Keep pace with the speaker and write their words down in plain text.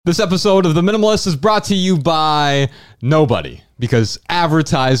This episode of The Minimalist is brought to you by nobody, because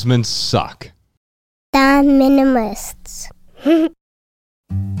advertisements suck. The Minimalists.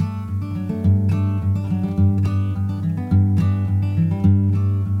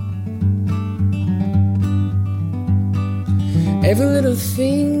 Every little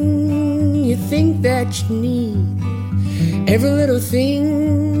thing you think that you need. Every little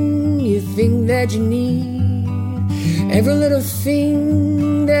thing you think that you need. Every little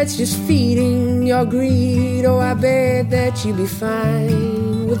thing that's just feeding your greed. Oh, I bet that you'd be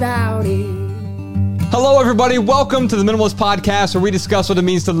fine without it. Hello, everybody. Welcome to The Minimalist Podcast, where we discuss what it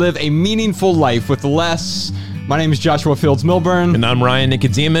means to live a meaningful life with less. My name is Joshua Fields Milburn. And I'm Ryan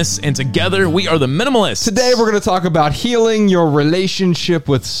Nicodemus, and together we are The Minimalists. Today, we're going to talk about healing your relationship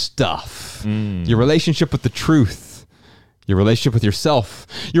with stuff, your relationship with the truth, your relationship with yourself,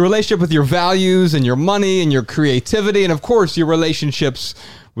 your relationship with your values and your money and your creativity, and of course, your relationships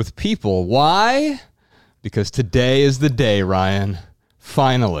with people. Why? Because today is the day, Ryan.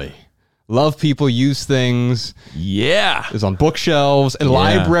 Finally. Love People, Use Things. Yeah. Is on bookshelves and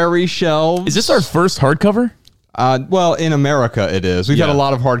library shelves. Is this our first hardcover? Well, in America, it is. We've had a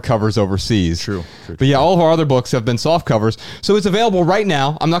lot of hardcovers overseas. True. But yeah, all of our other books have been soft covers. So it's available right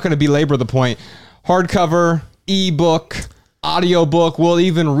now. I'm not going to belabor the point. Hardcover, ebook, audiobook. We'll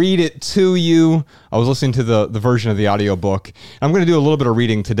even read it to you. I was listening to the version of the audiobook. I'm going to do a little bit of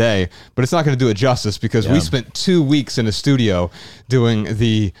reading today, but it's not going to do it justice because we spent 2 weeks in a studio doing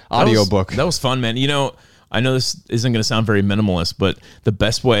the audiobook. That was fun, man. You know, I know this isn't going to sound very minimalist, but the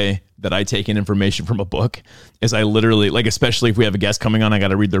best way that I take in information from a book is I literally, like, especially if we have a guest coming on, I got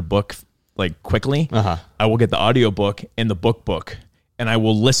to read their book like quickly. I will get the audiobook and the book, and I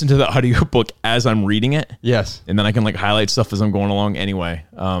will listen to the audiobook as I'm reading it. Yes. And then I can like highlight stuff as I'm going along anyway.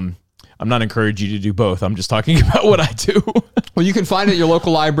 I'm not encouraging you to do both. I'm just talking about what I do. Well, you can find it at your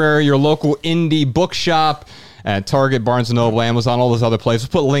local library, your local indie bookshop, at Target, Barnes & Noble, Amazon, all those other places.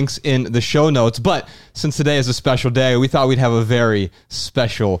 We'll put links in the show notes. But since today is a special day, we thought we'd have a very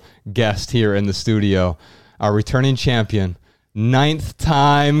special guest here in the studio. Our returning champion, 9th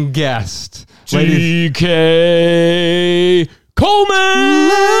time guest. TK Coleman!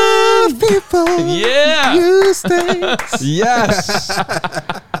 Love people. Yeah. Use things. Yes.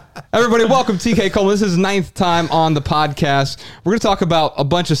 Everybody, welcome TK Coleman. This is his 9th time on the podcast. We're going to talk about a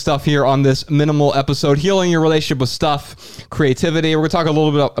bunch of stuff here on this minimal episode. Healing your relationship with stuff, creativity. We're going to talk a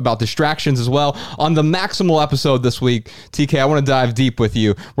little bit about distractions as well. On the Maximal episode this week, TK, I want to dive deep with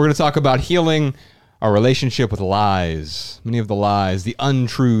you. We're going to talk about healing our relationship with lies. Many of the lies, the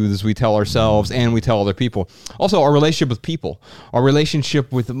untruths we tell ourselves and we tell other people. Also, our relationship with people, our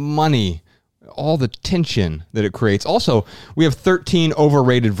relationship with money, all the tension that it creates. Also, we have 13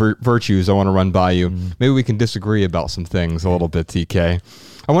 overrated virtues I want to run by you. Maybe we can disagree about some things a little bit, TK.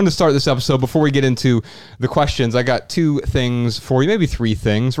 I wanted to start this episode before we get into the questions. I got 2 things for you, maybe 3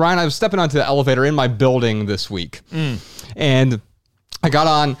 things. Ryan, I was stepping onto the elevator in my building this week, and I got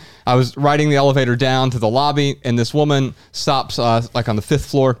on, I was riding the elevator down to the lobby, and this woman stops like on the 5th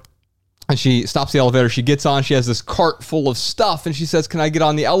floor. And she stops the elevator, she gets on, she has this cart full of stuff, and she says, "Can I get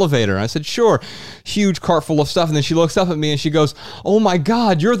on the elevator?" And I said, "Sure." Huge cart full of stuff. And then she looks up at me and she goes, "Oh my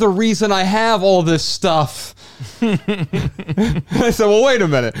God, you're the reason I have all this stuff." I said, "Well, wait a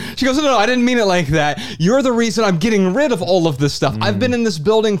minute." She goes, No, I didn't mean it like that. You're the reason I'm getting rid of all of this stuff. I've been in this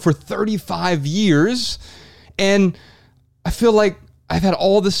building for 35 years, and I feel like I've had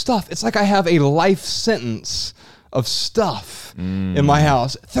all this stuff. It's like I have a life sentence of stuff in my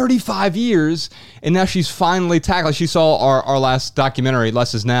house. 35 years, and now she's finally tackled. She saw our last documentary,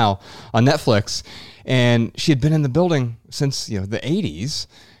 Less Is Now, on Netflix, and she had been in the building since the 80s,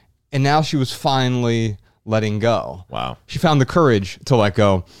 and now she was finally letting go. Wow. She found the courage to let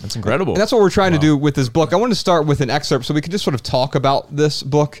go. That's incredible. And that's what we're trying to do with this book. I want to start with an excerpt so we can just sort of talk about this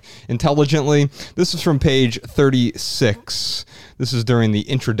book intelligently. This is from page 36. This is during the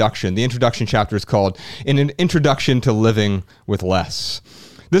introduction. The introduction chapter is called An Introduction to Living with Less.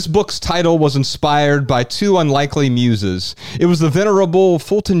 This book's title was inspired by 2 unlikely muses. It was the venerable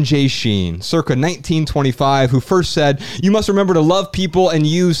Fulton J. Sheen, circa 1925, who first said, "You must remember to love people and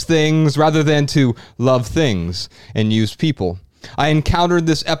use things rather than to love things and use people." I encountered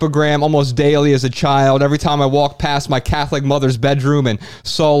this epigram almost daily as a child, every time I walked past my Catholic mother's bedroom and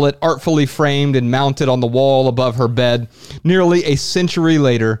saw it artfully framed and mounted on the wall above her bed. Nearly a century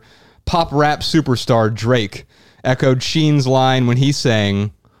later, pop rap superstar Drake echoed Sheen's line when he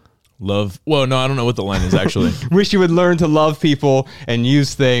sang, Love. Well, no, I don't know what the line is actually. Wish you would learn to love people and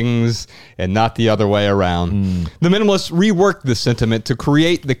use things and not the other way around. The Minimalists reworked this sentiment to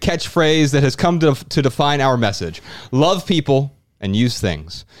create the catchphrase that has come to define our message. Love people and use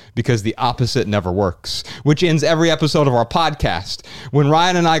things, because the opposite never works, which ends every episode of our podcast. When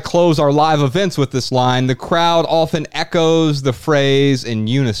Ryan and I close our live events with this line, the crowd often echoes the phrase in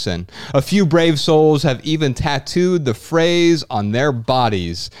unison. A few brave souls have even tattooed the phrase on their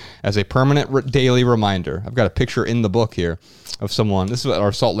bodies as a permanent daily reminder. I've got a picture in the book here of someone. This is at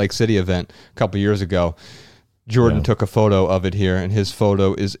our Salt Lake City event a couple years ago. Jordan took a photo of it here, and his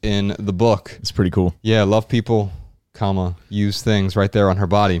photo is in the book. It's pretty cool. Yeah, love people, use things, right there on her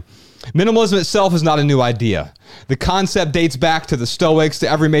body. Minimalism itself is not a new idea. The concept dates back to the Stoics, to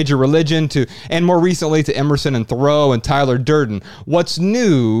every major religion, and more recently to Emerson and Thoreau and Tyler Durden. What's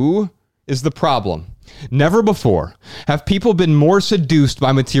new is the problem. Never before have people been more seduced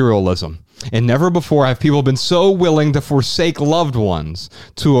by materialism, and never before have people been so willing to forsake loved ones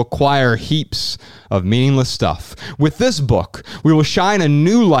to acquire heaps of meaningless stuff. With this book, we will shine a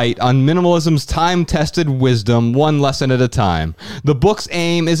new light on minimalism's time-tested wisdom, one lesson at a time. The book's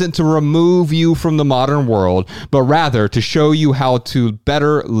aim isn't to remove you from the modern world, but rather to show you how to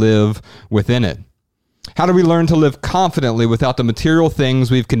better live within it. How do we learn to live confidently without the material things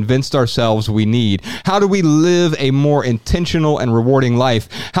we've convinced ourselves we need? How do we live a more intentional and rewarding life?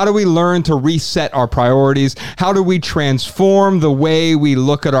 How do we learn to reset our priorities? How do we transform the way we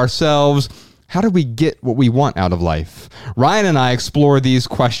look at ourselves? How do we get what we want out of life? Ryan and I explore these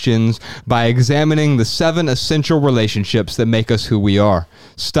questions by examining the 7 essential relationships that make us who we are: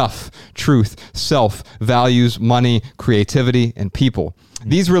 stuff, truth, self, values, money, creativity, and people.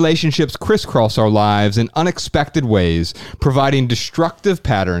 These relationships crisscross our lives in unexpected ways, providing destructive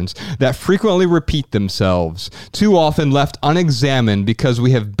patterns that frequently repeat themselves, too often left unexamined because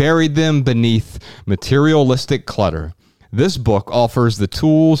we have buried them beneath materialistic clutter. This book offers the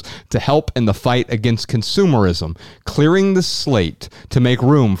tools to help in the fight against consumerism, clearing the slate to make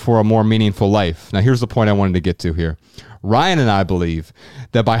room for a more meaningful life. Now, here's the point I wanted to get to here. Ryan and I believe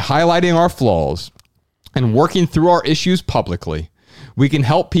that by highlighting our flaws and working through our issues publicly, we can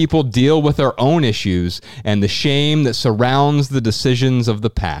help people deal with their own issues and the shame that surrounds the decisions of the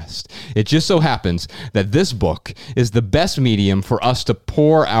past. It just so happens that this book is the best medium for us to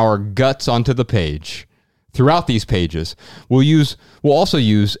pour our guts onto the page. Throughout these pages, we'll also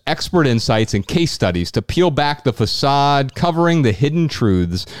use expert insights and case studies to peel back the facade covering the hidden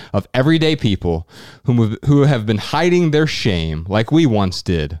truths of everyday people who have been hiding their shame, like we once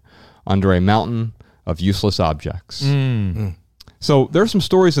did, under a mountain of useless objects. So there are some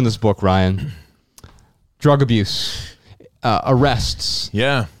stories in this book, Ryan. Drug abuse, arrests,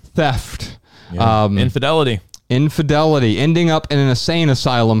 theft, infidelity, ending up in an insane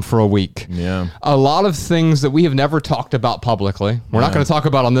asylum for a week. A lot of things that we have never talked about publicly. We're not going to talk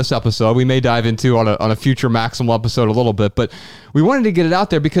about on this episode. We may dive into on a future Maximal episode a little bit, but we wanted to get it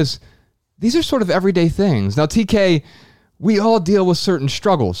out there because these are sort of everyday things. Now, TK, we all deal with certain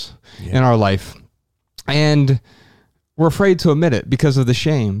struggles in our life, and we're afraid to admit it because of the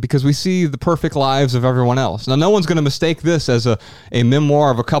shame, because we see the perfect lives of everyone else. Now, no one's going to mistake this as a memoir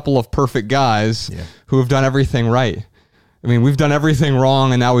of a couple of perfect guys who have done everything right. I mean, we've done everything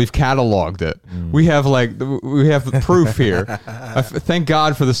wrong, and now we've cataloged it. We have proof here. Thank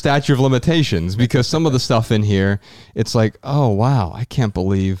God for the statute of limitations, because some of the stuff in here, it's like, oh, wow, I can't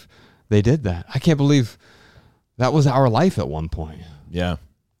believe they did that. I can't believe that was our life at one point. Yeah.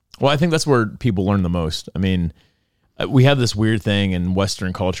 Well, I think that's where people learn the most. I mean, we have this weird thing in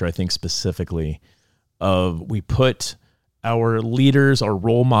Western culture, I think specifically, of we put our leaders, our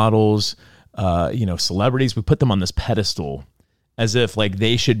role models, celebrities, we put them on this pedestal as if like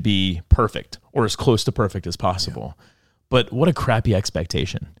they should be perfect or as close to perfect as possible. But what a crappy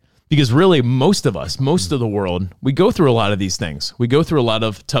expectation. Because really, most of the world, we go through a lot of these things. We go through a lot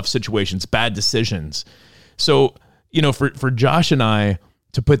of tough situations, bad decisions. So, for Josh and I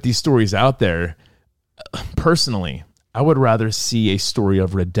to put these stories out there, personally, I would rather see a story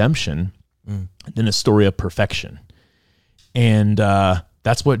of redemption than a story of perfection. And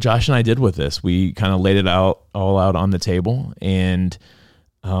that's what Josh and I did with this. We kind of laid it all out on the table. And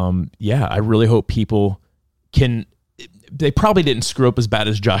I really hope people they probably didn't screw up as bad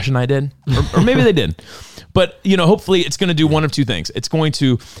as Josh and I did, or maybe they did. But, hopefully it's going to do one of two things. It's going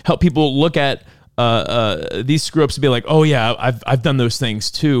to help people look at these screw ups to be like, oh yeah, I've done those things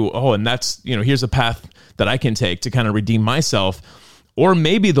too. Oh, and that's, here's a path that I can take to kind of redeem myself. Or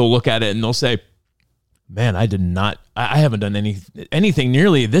maybe they'll look at it and they'll say, man, I haven't done anything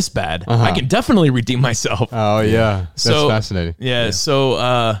nearly this bad. I can definitely redeem myself. Oh yeah. That's fascinating. Yeah.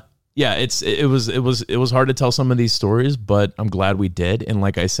 So, it was hard to tell some of these stories, but I'm glad we did. And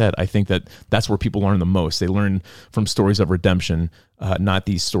like I said, I think that's where people learn the most. They learn from stories of redemption, not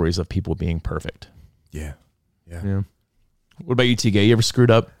these stories of people being perfect. Yeah. What about you, TK? You ever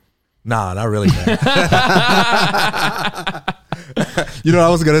screwed up? Nah, not really, man. You know, I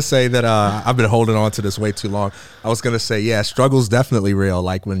was going to say that I've been holding on to this way too long. I was going to say, yeah, struggle's definitely real.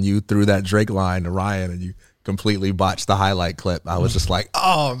 Like when you threw that Drake line to Ryan and you completely botched the highlight clip. I was just like,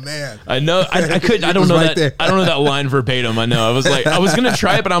 oh, man. I know. I couldn't. I don't know that. I don't know that line verbatim. I know. I was like, I was going to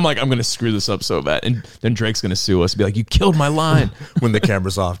try it, but I'm like, I'm going to screw this up so bad. And then Drake's going to sue us and be like, you killed my line. When the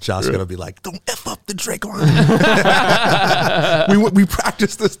camera's off, Josh's going to be like, don't F up the Drake line. we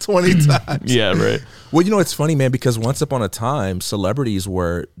practiced this 20 times. Yeah, right. Well, you know, it's funny, man, because once upon a time, celebrities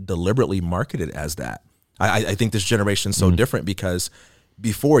were deliberately marketed as that. I think this generation's so different because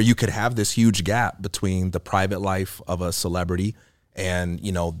before you could have this huge gap between the private life of a celebrity and,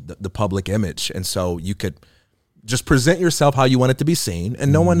 you know, the public image. And so you could just present yourself how you want it to be seen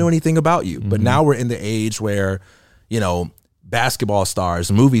and no one knew anything about you. But now we're in the age where, you know, basketball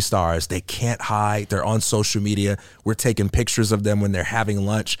stars, movie stars, they can't hide. They're on social media. We're taking pictures of them when they're having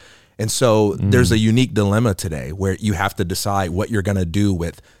lunch. And so there's a unique dilemma today where you have to decide what you're going to do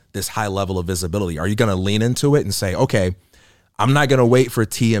with this high level of visibility. Are you going to lean into it and say, okay, I'm not going to wait for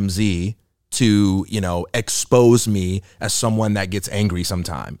TMZ to, you know, expose me as someone that gets angry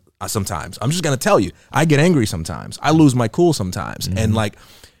sometimes. I'm just going to tell you, I get angry sometimes. I lose my cool sometimes. And like,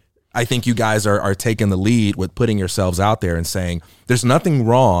 I think you guys are taking the lead with putting yourselves out there and saying there's nothing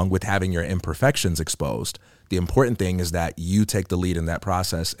wrong with having your imperfections exposed. The important thing is that you take the lead in that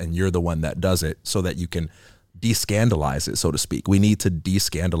process and you're the one that does it so that you can de-scandalize it, so to speak. We need to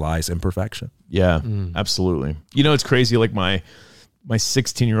de-scandalize imperfection. Yeah, absolutely. You know, it's crazy. Like my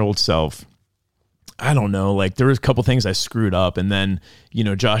 16-year-old self, I don't know, like there was a couple things I screwed up. And then, you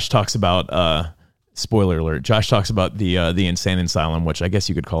know, Josh talks about, spoiler alert, Josh talks about the insane asylum, which I guess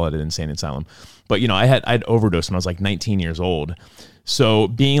you could call it an insane asylum. But, you know, I'd overdosed when I was like 19 years old. So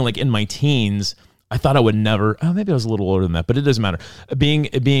being like in my teens, I thought I would never, maybe I was a little older than that, but it doesn't matter.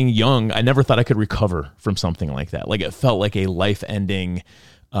 Being young, I never thought I could recover from something like that. Like it felt like a life-ending,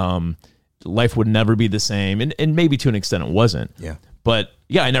 life would never be the same. And maybe to an extent it wasn't. Yeah. But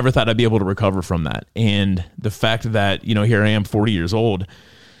yeah, I never thought I'd be able to recover from that. And the fact that, you know, here I am 40 years old,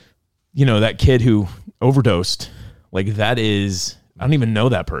 you know, that kid who overdosed, like that is, I don't even know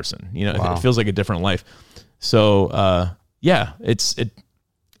that person. You know, It feels like a different life. So yeah, it's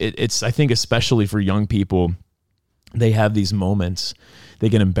I think especially for young people, they have these moments, they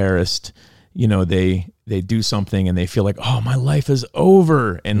get embarrassed, you know, they do something and they feel like, oh, my life is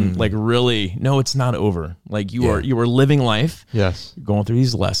over. And like, really, no, it's not over. Like you are living life. Yes. Going through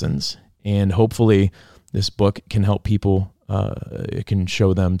these lessons, and hopefully this book can help people. It can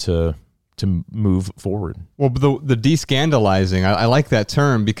show them to move forward. Well, the de-scandalizing, I like that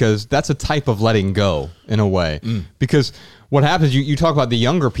term because that's a type of letting go in a way. Because what happens, you talk about the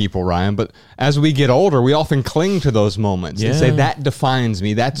younger people, Ryan, but as we get older, we often cling to those moments and say, that defines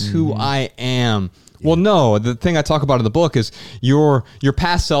me. That's who I am. Well, no, the thing I talk about in the book is your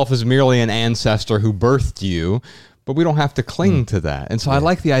past self is merely an ancestor who birthed you, but we don't have to cling to that. And so I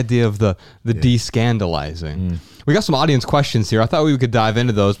like the idea of the de-scandalizing. We got some audience questions here. I thought we could dive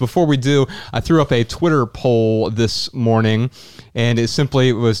into those. Before we do, I threw up a Twitter poll this morning, and it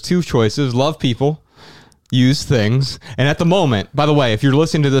was two choices: love people, use things. And at the moment, by the way, if you're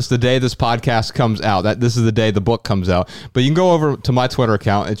listening to this the day this podcast comes out, this is the day the book comes out, but you can go over to my Twitter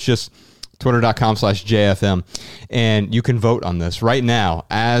account. It's just twitter.com/JFM, and you can vote on this right now.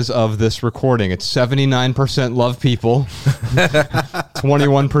 As of this recording, it's 79% love people,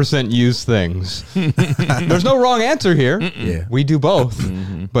 21% use things. There's no wrong answer here. Yeah. We do both,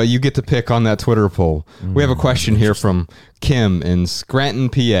 but you get to pick on that Twitter poll. We have a question here from Kim in Scranton,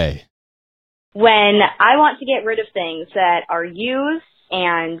 PA. When I want to get rid of things that are used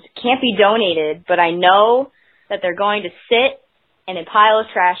and can't be donated, but I know that they're going to sit in a pile of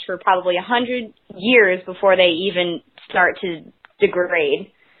trash for probably 100 years before they even start to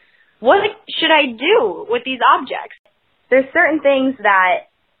degrade, what should I do with these objects? There's certain things that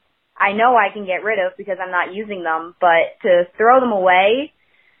I know I can get rid of because I'm not using them, but to throw them away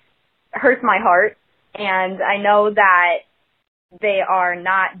hurts my heart, and I know that they are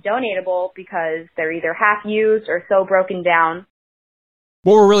not donatable because they're either half used or so broken down.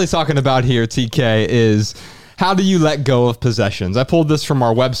 What we're really talking about here, TK, is how do you let go of possessions? I pulled this from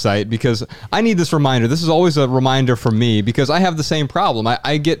our website because I need this reminder. This is always a reminder for me because I have the same problem.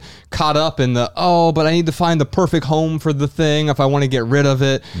 I get caught up in but I need to find the perfect home for the thing if I want to get rid of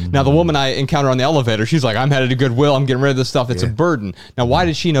it. Now, the woman I encountered on the elevator, she's like, I'm headed to Goodwill. I'm getting rid of this stuff. It's a burden. Now, why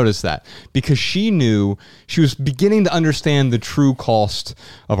did she notice that? Because she knew she was beginning to understand the true cost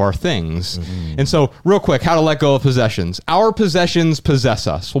of our things. And so, real quick, how to let go of possessions. Our possessions possess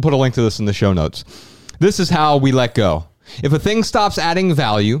us. We'll put a link to this in the show notes. This is how we let go. If a thing stops adding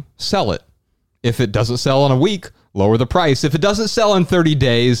value, sell it. If it doesn't sell in a week, lower the price. If it doesn't sell in 30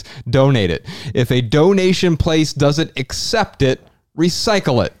 days, donate it. If a donation place doesn't accept it,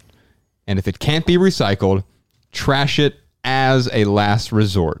 recycle it. And if it can't be recycled, trash it as a last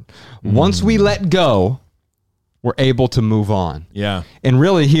resort. Once we let go, we're able to move on. Yeah. And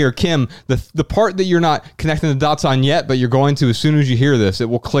really here, Kim, the part that you're not connecting the dots on yet, but you're going to as soon as you hear this, it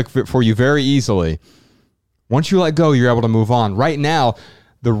will click for you very easily. Once you let go, you're able to move on. Right now,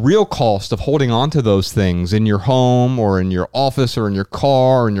 the real cost of holding on to those things in your home or in your office or in your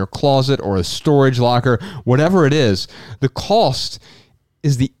car or in your closet or a storage locker, whatever it is, the cost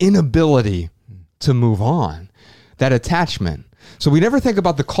is the inability to move on, that attachment. So we never think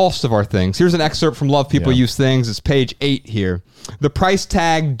about the cost of our things. Here's an excerpt from Love People Use Things. It's page 8 here. The price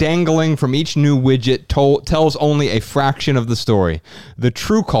tag dangling from each new widget tells only a fraction of the story. The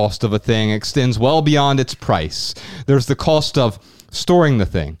true cost of a thing extends well beyond its price. There's the cost of storing the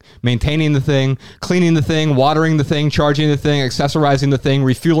thing, maintaining the thing, cleaning the thing, watering the thing, charging the thing, accessorizing the thing,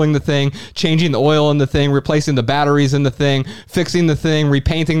 refueling the thing, changing the oil in the thing, replacing the batteries in the thing, fixing the thing,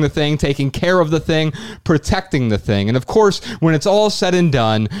 repainting the thing, taking care of the thing, protecting the thing. And of course, when it's all said and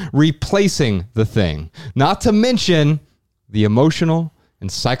done, replacing the thing. Not to mention the emotional and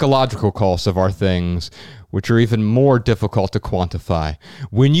psychological costs of our things, which are even more difficult to quantify.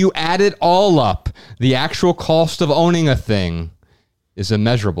 When you add it all up, the actual cost of owning a thing is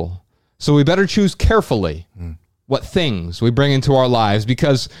immeasurable. So we better choose carefully what things we bring into our lives,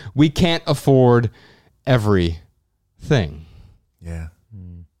 because we can't afford everything. Yeah.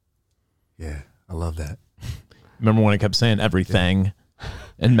 Yeah. I love that. Remember when I kept saying everything?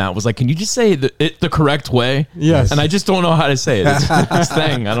 And Matt was like, can you just say the correct way? Yes. And I just don't know how to say it. It's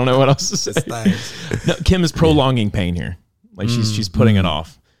thing. I don't know what else to say. No, Kim is prolonging pain here. Like she's putting it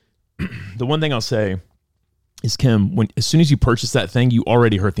off. The one thing I'll say is, Kim, as soon as you purchase that thing, you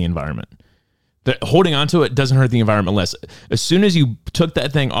already hurt the environment. Holding on to it doesn't hurt the environment less. As soon as you took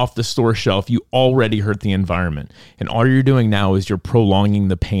that thing off the store shelf, you already hurt the environment. And all you're doing now is you're prolonging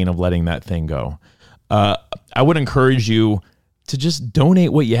the pain of letting that thing go. I would encourage you to just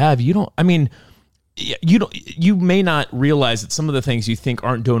donate what you have. You may not realize that some of the things you think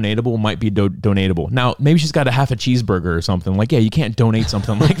aren't donatable might be donatable. Now, maybe she's got a half a cheeseburger or something. Like, yeah, you can't donate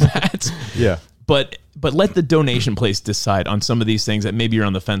something like that. Yeah. But let the donation place decide on some of these things that maybe you're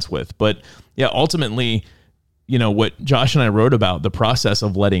on the fence with. But yeah, ultimately, what Josh and I wrote about, the process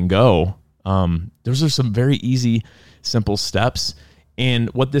of letting go, those are some very easy, simple steps. And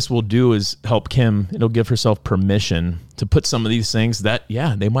what this will do is help Kim. It'll give herself permission to put some of these things that,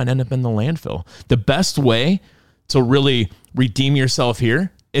 they might end up in the landfill. The best way to really redeem yourself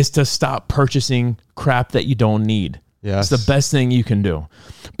here is to stop purchasing crap that you don't need. Yes. It's the best thing you can do.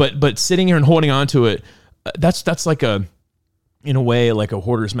 But sitting here and holding on to it, that's like in a way, like a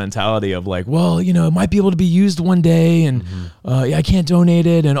hoarder's mentality of like, well, it might be able to be used one day, and I can't donate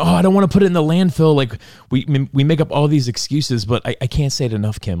it, and I don't want to put it in the landfill. Like we make up all these excuses, but I can't say it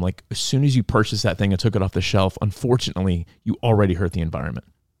enough, Kim. Like as soon as you purchased that thing and took it off the shelf, unfortunately, you already hurt the environment.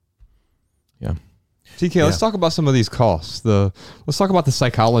 Yeah. TK, let's talk about some of these costs. Let's talk about the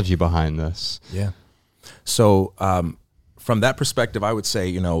psychology behind this. Yeah. So from that perspective, I would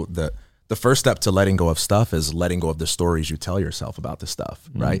say, the first step to letting go of stuff is letting go of the stories you tell yourself about the stuff,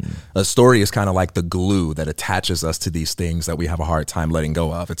 right? A story is kind of like the glue that attaches us to these things that we have a hard time letting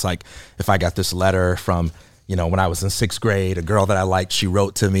go of. It's like if I got this letter from, when I was in 6th grade, a girl that I liked, she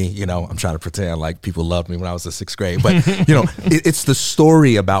wrote to me, I'm trying to pretend like people loved me when I was in 6th grade, but it's the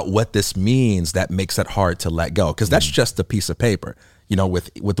story about what this means that makes it hard to let go, because that's just a piece of paper,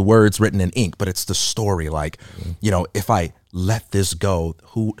 with the words written in ink, but it's the story. Like, if I let this go,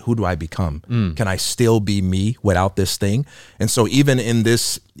 who do I become? Can I still be me without this thing? And so even in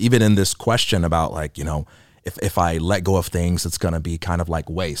this question about like, if I let go of things, it's going to be kind of like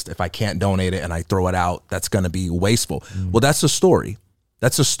waste. If I can't donate it and I throw it out, that's going to be wasteful. Well, that's a story.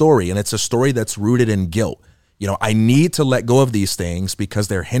 That's a story. And it's a story that's rooted in guilt. I need to let go of these things because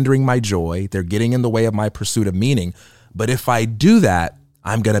they're hindering my joy. They're getting in the way of my pursuit of meaning. But if I do that,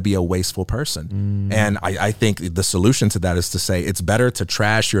 I'm going to be a wasteful person. And I think the solution to that is to say it's better to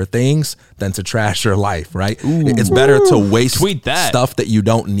trash your things than to trash your life, right? It's better to waste stuff that you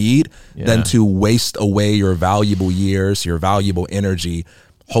don't need than to waste away your valuable years, your valuable energy,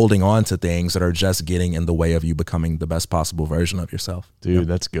 holding on to things that are just getting in the way of you becoming the best possible version of yourself. Dude,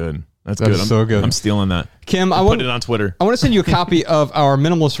 that's good. That's That good. is so good. I'm stealing that. Kim, Put it on Twitter. I want to send you a copy of our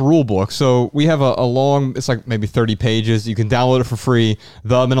minimalist rule book. So we have a long, it's like maybe 30 pages. You can download it for free,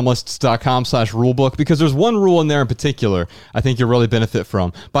 theminimalists.com/rulebook, because there's one rule in there in particular I think you'll really benefit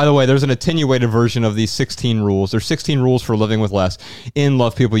from. By the way, there's an attenuated version of these 16 rules. There's 16 rules for living with less in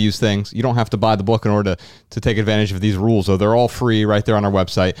Love People Use Things. You don't have to buy the book in order to take advantage of these rules, though. They're all free right there on our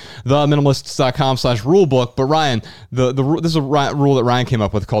website, theminimalists.com/rulebook. But Ryan, this is a rule that Ryan came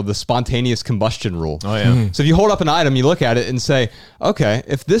up with called the spontaneous combustion rule. Oh, yeah. So if you hold up an item, you look at it and say, okay,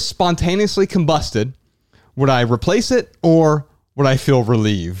 if this spontaneously combusted, would I replace it or would I feel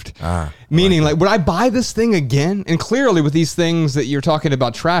relieved? Meaning, like, would I buy this thing again? And clearly with these things that you're talking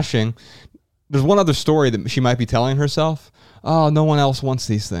about trashing, there's one other story that she might be telling herself. Oh, no one else wants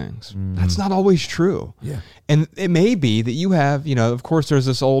these things. That's not always true. Yeah. And it may be that you have, of course, there's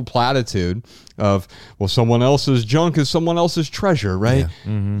this old platitude of, well, someone else's junk is someone else's treasure, right?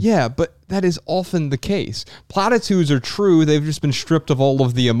 Yeah, but that is often the case. Platitudes are true. They've just been stripped of all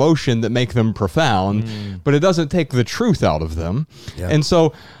of the emotion that make them profound, but it doesn't take the truth out of them. Yeah. And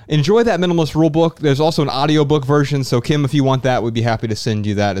so enjoy that minimalist rule book. There's also an audiobook version. So Kim, if you want that, we'd be happy to send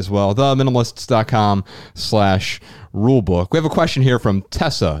you that as well. theminimalists.com/rulebook. We have a question here from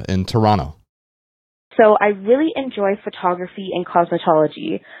Tessa in Toronto. So I really enjoy photography and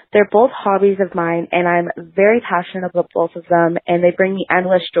cosmetology. They're both hobbies of mine, and I'm very passionate about both of them, and they bring me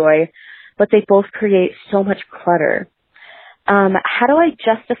endless joy, but they both create so much clutter. How do I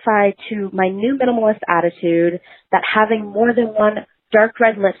justify to my new minimalist attitude that having more than one dark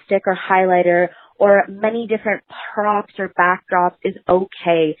red lipstick or highlighter or many different props or backdrops is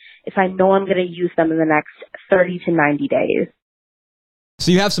okay if I know I'm going to use them in the next 30 to 90 days?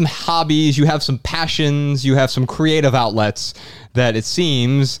 So you have some hobbies, you have some passions, you have some creative outlets that it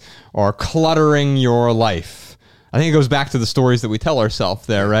seems are cluttering your life. I think it goes back to the stories that we tell ourselves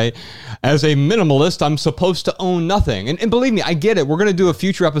there, right? As a minimalist, I'm supposed to own nothing. And believe me, I get it. We're going to do a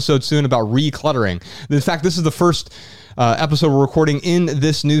future episode soon about recluttering. In fact, this is the first episode we're recording in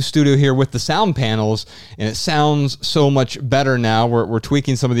this new studio here with the sound panels, and it sounds so much better now. We're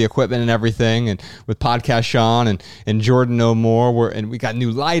tweaking some of the equipment and everything, and with Podcast Sean and Jordan No More, and we got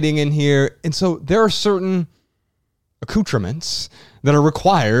new lighting in here. And so there are certain accoutrements that are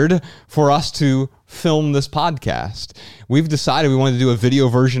required for us to film this podcast. We've decided we wanted to do a video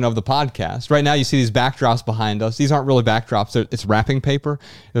version of the podcast. Right now, you see these backdrops behind us. These aren't really backdrops. It's wrapping paper.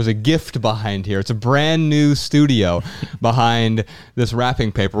 There's a gift behind here. It's a brand new studio behind this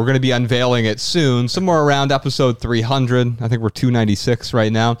wrapping paper. We're going to be unveiling it soon, somewhere around episode 300. I think we're 296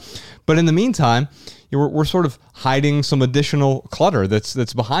 right now. But in the meantime, we're sort of hiding some additional clutter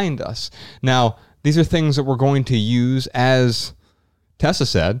that's behind us. Now, these are things that we're going to use, as Tessa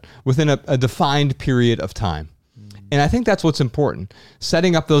said, within a defined period of time. And I think that's what's important.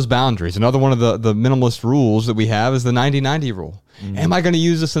 Setting up those boundaries. Another one of the minimalist rules that we have is the 90-90 rule. Am I going to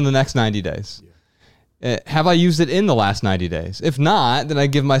use this in the next 90 days? Have I used it in the last 90 days? If not, then I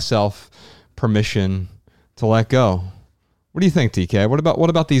give myself permission to let go. What do you think, TK? What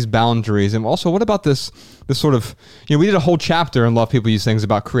about these boundaries? And also, what about this sort of, we did a whole chapter in Love People Use Things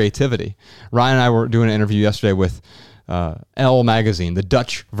about creativity. Ryan and I were doing an interview yesterday with Elle magazine, the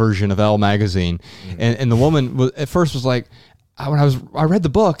Dutch version of Elle magazine. And the woman at first was like, I read the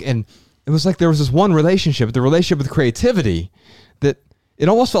book, and it was like there was this one relationship, the relationship with creativity, that it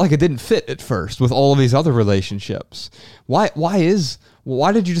almost felt like it didn't fit at first with all of these other relationships. Why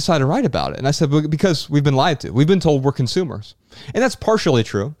did you decide to write about it? And I said, because we've been lied to. We've been told we're consumers. And that's partially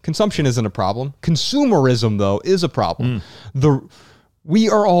true. Consumption isn't a problem. Consumerism, though, is a problem. We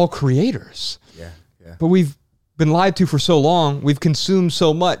are all creators. Yeah. But we've been lied to for so long. We've consumed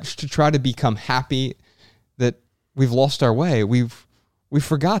so much to try to become happy that we've lost our way. We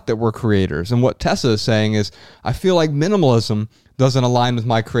forgot that we're creators. And what Tessa is saying is, I feel like minimalism doesn't align with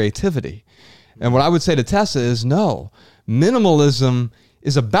my creativity. And what I would say to Tessa is, no, minimalism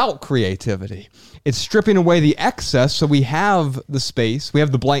is about creativity. It's stripping away the excess so we have the space, we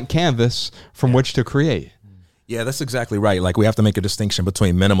have the blank canvas from which to create. Yeah, that's exactly right. Like, we have to make a distinction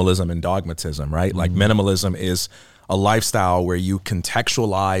between minimalism and dogmatism, right? Like, minimalism is a lifestyle where you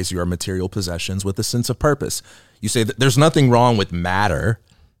contextualize your material possessions with a sense of purpose. You say that there's nothing wrong with matter,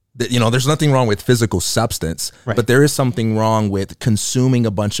 there's nothing wrong with physical substance, right, but there is something wrong with consuming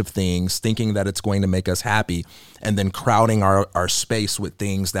a bunch of things, thinking that it's going to make us happy, and then crowding our space with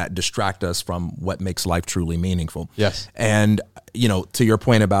things that distract us from what makes life truly meaningful. Yes. And, to your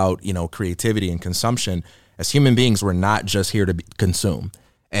point about, creativity and consumption, as human beings, we're not just here to consume.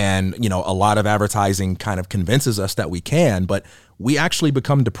 And, a lot of advertising kind of convinces us that we can, but we actually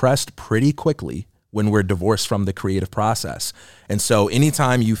become depressed pretty quickly when we're divorced from the creative process. And so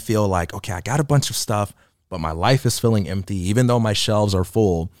anytime you feel like, okay, I got a bunch of stuff, but my life is feeling empty, even though my shelves are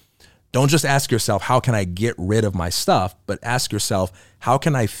full, don't just ask yourself, how can I get rid of my stuff? But ask yourself, how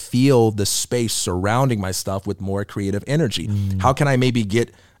can I fill the space surrounding my stuff with more creative energy? How can I maybe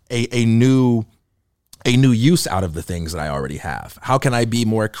get a new use out of the things that I already have? How can I be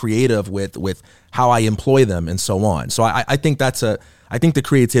more creative with how I employ them and so on? So I think I think the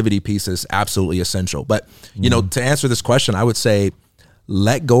creativity piece is absolutely essential. But, you know, to answer this question, I would say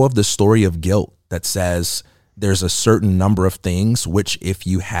let go of the story of guilt that says there's a certain number of things which, if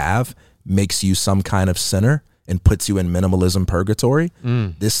you have, makes you some kind of sinner and puts you in minimalism purgatory.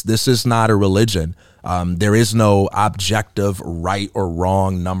 This is not a religion. There is no objective right or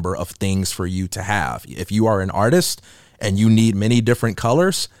wrong number of things for you to have. If you are an artist and you need many different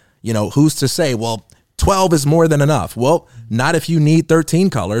colors, you know, who's to say, well, 12 is more than enough? Well, not if you need 13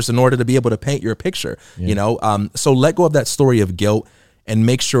 colors in order to be able to paint your picture, you know? So let go of that story of guilt and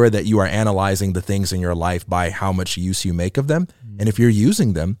make sure that you are analyzing the things in your life by how much use you make of them. And if you're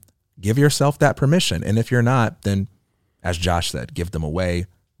using them, give yourself that permission. And if you're not, then as Josh said, give them away,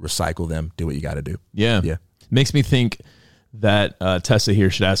 recycle them, do what you got to do. Yeah. Makes me think that Tessa here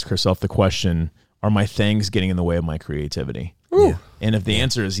should ask herself the question, are my things getting in the way of my creativity? Yeah. And if the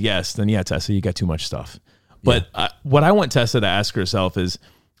answer is yes, then yeah, Tessa, you got too much stuff. But what I want Tessa to ask herself is,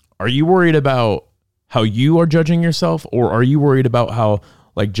 are you worried about how you are judging yourself, or are you worried about how,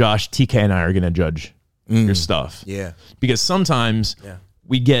 like, Josh, TK, and I are going to judge your stuff? Yeah. Because sometimes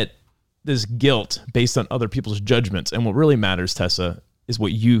we get this guilt based on other people's judgments. And what really matters, Tessa, is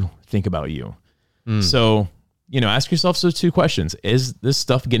what you think about you. So, you know, ask yourself those two questions. Is this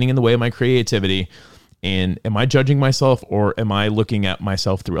stuff getting in the way of my creativity? And am I judging myself, or am I looking at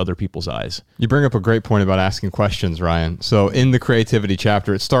myself through other people's eyes? You bring up a great point about asking questions, Ryan. So in the creativity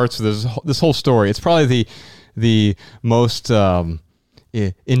chapter, it starts with this whole story. It's probably the most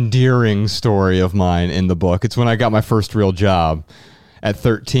endearing story of mine in the book. It's when I got my first real job at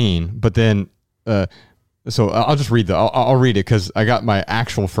 13. But then, so I'll just read I'll read it because I got my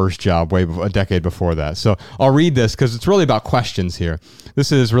actual first job a decade before that. So I'll read this because it's really about questions here.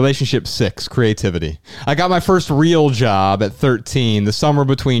 This is relationship 6, creativity. I got my first real job at 13, the summer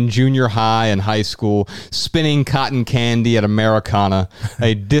between junior high and high school, spinning cotton candy at Americana,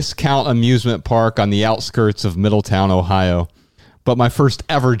 a discount amusement park on the outskirts of Middletown, Ohio. But my first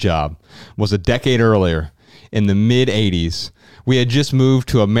ever job was a decade earlier, in the mid-'80s. We had just moved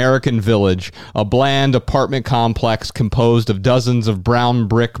to American Village, a bland apartment complex composed of dozens of brown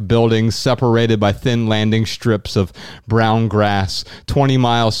brick buildings separated by thin landing strips of brown grass, 20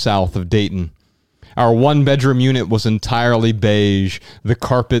 miles south of Dayton. Our one-bedroom unit was entirely beige, the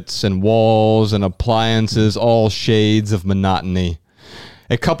carpets and walls and appliances all shades of monotony.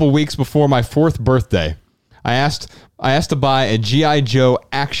 A couple weeks before my 4th birthday, I asked to buy a G.I. Joe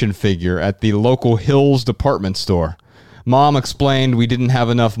action figure at the local Hills department store. Mom explained we didn't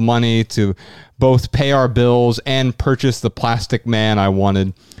have enough money to both pay our bills and purchase the plastic man I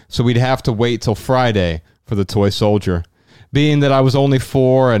wanted, so we'd have to wait till Friday for the toy soldier. Being that I was only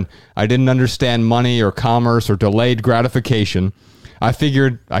 4 and I didn't understand money or commerce or delayed gratification, I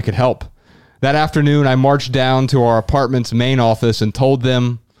figured I could help. That afternoon, I marched down to our apartment's main office and told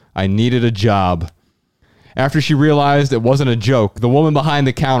them I needed a job. After she realized it wasn't a joke, the woman behind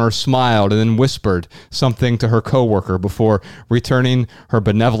the counter smiled and then whispered something to her coworker before returning her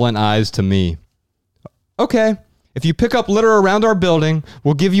benevolent eyes to me. Okay, if you pick up litter around our building,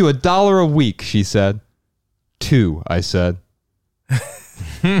 we'll give you $1 a week, she said. 2, I said.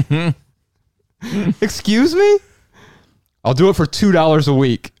 Excuse me? I'll do it for $2 a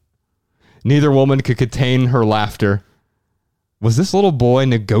week. Neither woman could contain her laughter. Was this little boy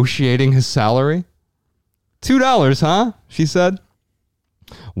negotiating his salary? $2, huh? She said.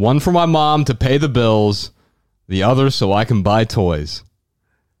 One for my mom to pay the bills, the other so I can buy toys.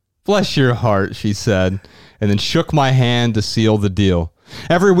 Bless your heart, she said, and then shook my hand to seal the deal.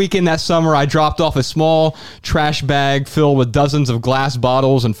 Every weekend that summer, I dropped off a small trash bag filled with dozens of glass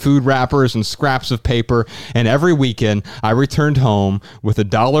bottles and food wrappers and scraps of paper, and every weekend I returned home with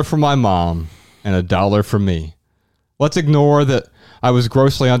 $1 for my mom and $1 for me. Let's ignore that I was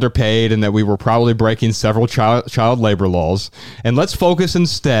grossly underpaid and that we were probably breaking several child labor laws, and let's focus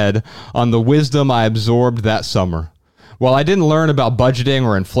instead on the wisdom I absorbed that summer. While I didn't learn about budgeting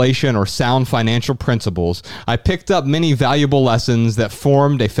or inflation or sound financial principles, I picked up many valuable lessons that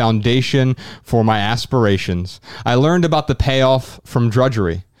formed a foundation for my aspirations. I learned about the payoff from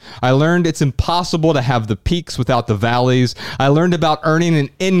drudgery. I learned it's impossible to have the peaks without the valleys. I learned about earning an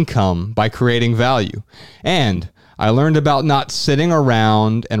income by creating value. And I learned about not sitting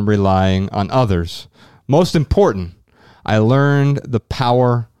around and relying on others. Most important, I learned the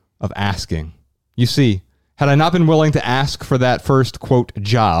power of asking. You see, had I not been willing to ask for that first, quote,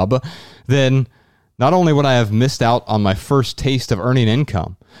 job, then not only would I have missed out on my first taste of earning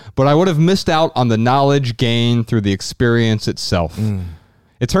income, but I would have missed out on the knowledge gained through the experience itself.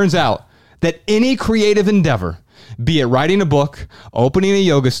 It turns out that any creative endeavor, be it writing a book, opening a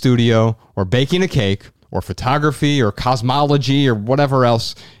yoga studio, or baking a cake, or photography, or cosmology, or whatever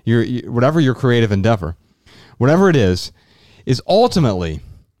else, whatever your creative endeavor, whatever it is ultimately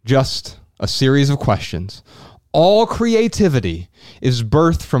just a series of questions. All creativity is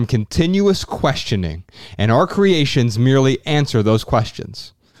birthed from continuous questioning, and our creations merely answer those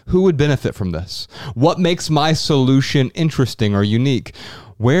questions. Who would benefit from this? What makes my solution interesting or unique?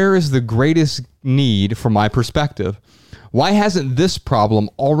 Where is the greatest need from my perspective? Why hasn't this problem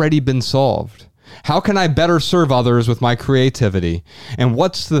already been solved? How can I better serve others with my creativity? And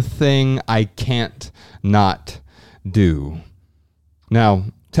what's the thing I can't not do? Now,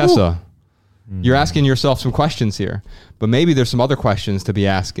 Tessa, you're asking yourself some questions here, but maybe there's some other questions to be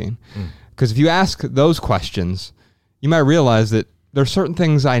asking. Because if you ask those questions, you might realize that there are certain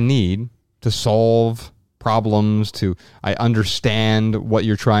things I need to solve problems, I understand what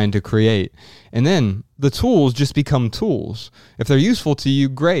you're trying to create. And then the tools just become tools. If they're useful to you,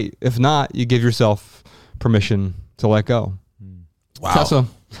 great. If not, you give yourself permission to let go. Wow. Tessa, I'm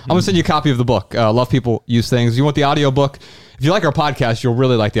going to send you a copy of the book. Love People Use Things. You want the audiobook? If you like our podcast, you'll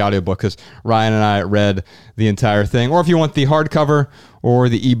really like the audiobook because Ryan and I read the entire thing. Or if you want the hardcover or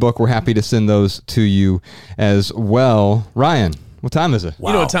the ebook, we're happy to send those to you as well. Ryan, what time is it?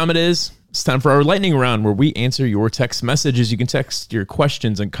 You know what time it is? It's time for our lightning round where we answer your text messages. You can text your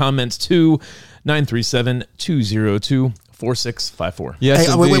questions and comments to 937-202-4654. Yes,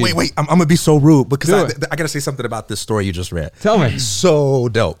 Hey, wait. I'm going to be so rude because I got to say something about this story you just read. Tell me. So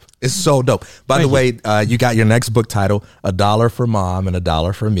dope. It's so dope. By the way, you got your next book title, $1 for Mom and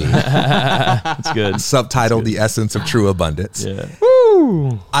 $1 for Me. That's good. Subtitled The Essence of True Abundance. Yeah.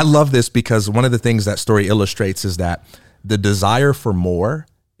 Woo! I love this because one of the things that story illustrates is that the desire for more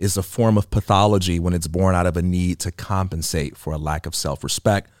is a form of pathology when it's born out of a need to compensate for a lack of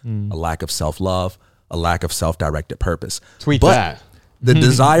self-respect, a lack of self-love, a lack of self-directed purpose. Tweet but that. The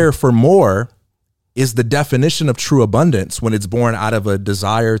desire for more is the definition of true abundance when it's born out of a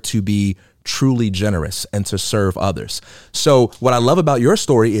desire to be truly generous and to serve others. So what I love about your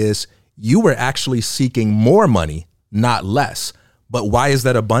story is you were actually seeking more money, not less. But why is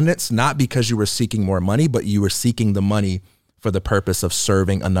that abundance? Not because you were seeking more money, but you were seeking the money for the purpose of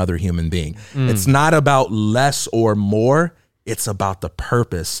serving another human being. It's not about less or more. It's about the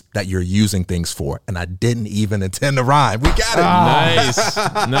purpose that you're using things for. And I didn't even intend to rhyme. We got it.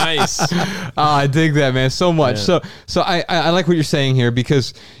 Nice. I dig that, man, so much. Yeah. So I like what you're saying here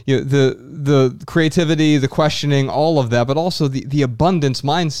because the creativity, the questioning, all of that, but also the abundance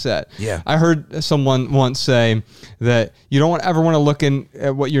mindset. Yeah. I heard someone once say that you don't ever want to look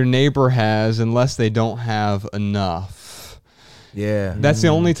at what your neighbor has unless they don't have enough. Yeah. That's the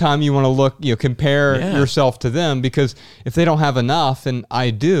only time you want to look, compare yourself to them, because if they don't have enough and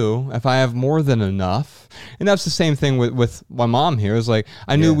I do, if I have more than enough, and that's the same thing with my mom here, is like,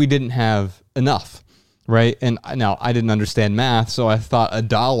 I knew we didn't have enough, right? And now I didn't understand math, so I thought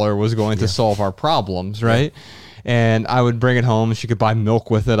 $1 was going to solve our problems, right? And I would bring it home and she could buy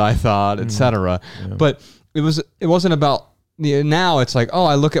milk with it, I thought, etc. But it wasn't about, now it's like, oh,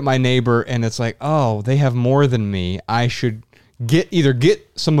 I look at my neighbor and it's like, oh, they have more than me. I should get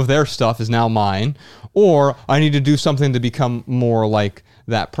some of their stuff is now mine, or I need to do something to become more like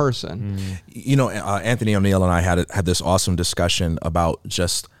that person. Anthony O'Neill and I had this awesome discussion about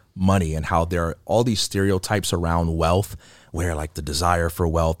just money and how there are all these stereotypes around wealth where like the desire for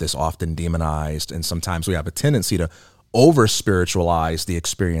wealth is often demonized. And sometimes we have a tendency to over spiritualize the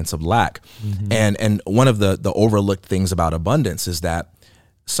experience of lack. And one of the overlooked things about abundance is that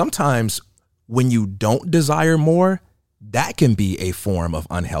sometimes when you don't desire more, that can be a form of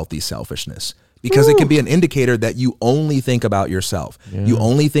unhealthy selfishness, because it can be an indicator that you only think about yourself. You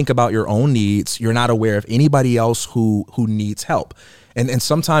only think about your own needs. You're not aware of anybody else who needs help. And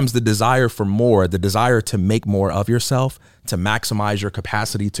sometimes the desire for more, the desire to make more of yourself, to maximize your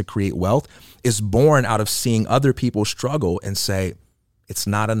capacity to create wealth, is born out of seeing other people struggle and say, it's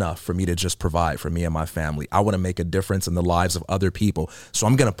not enough for me to just provide for me and my family. I want to make a difference in the lives of other people. So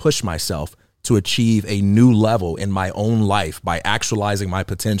I'm going to push myself to achieve a new level in my own life by actualizing my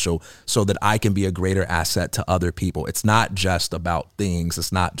potential so that I can be a greater asset to other people. It's not just about things.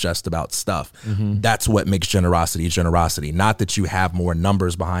 It's not just about stuff. That's what makes generosity generosity. Not that you have more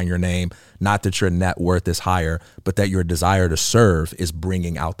numbers behind your name, not that your net worth is higher, but that your desire to serve is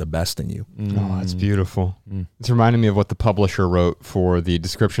bringing out the best in you. Oh, that's beautiful. It's reminding me of what the publisher wrote for the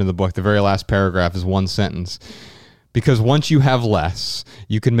description of the book. The very last paragraph is one sentence. Because once you have less,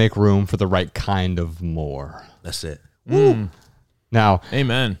 you can make room for the right kind of more. That's it. Now,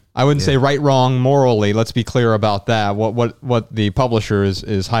 Amen. I wouldn't say right, wrong, morally. Let's be clear about that. What the publisher is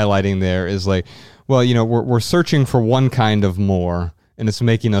highlighting there is like, well, you know, we're searching for one kind of more, and it's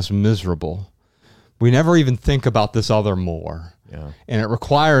making us miserable. We never even think about this other more. Yeah. And it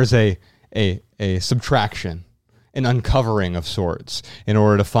requires a subtraction, an uncovering of sorts in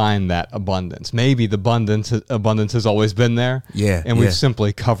order to find that abundance. Maybe the abundance has always been there. Yeah, And we've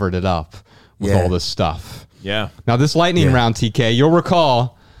simply covered it up with all this stuff. Yeah. Now, this lightning round, TK, you'll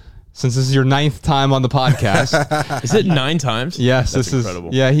recall, since this is your 9th time on the podcast. Is it 9 times? Yes, That's this incredible.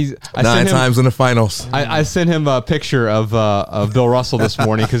 is. Yeah, I 9 sent him, times in the finals. I sent him a picture of Bill Russell this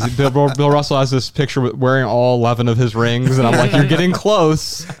morning because Bill Russell has this picture wearing all 11 of his rings, and I'm like, you're getting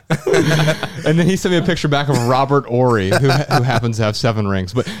close. And then he sent me a picture back of Robert Ory, who happens to have 7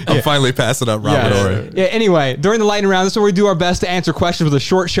 rings. But I'm finally passing up Robert Ory. Yeah. Anyway, during the lightning round, this is where we do our best to answer questions with a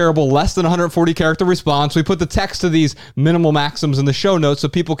short, shareable, less than 140 character response. We put the text to these minimal maxims in the show notes so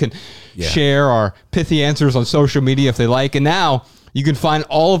people can share our pithy answers on social media if they like. And now you can find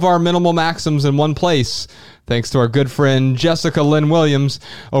all of our minimal maxims in one place, thanks to our good friend Jessica Lynn Williams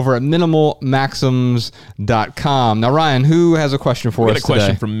over at minimalmaxims.com. Now, Ryan, who has a question for us today? We got a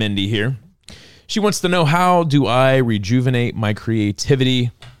question from Mindy here. She wants to know, how do I rejuvenate my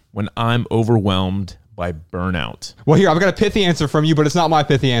creativity when I'm overwhelmed by burnout? Well, here, I've got a pithy answer from you, but it's not my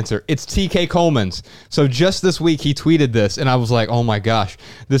pithy answer. It's TK Coleman's. So just this week, he tweeted this, and I was like, oh my gosh,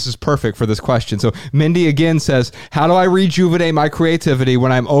 this is perfect for this question. So Mindy again says, how do I rejuvenate my creativity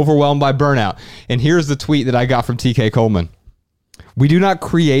when I'm overwhelmed by burnout? And here's the tweet that I got from TK Coleman. We do not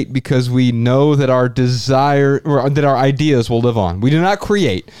create because we know that our ideas will live on. We do not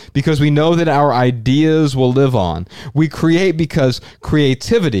create because we know that our ideas will live on. We create because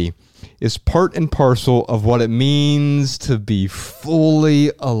creativity is part and parcel of what it means to be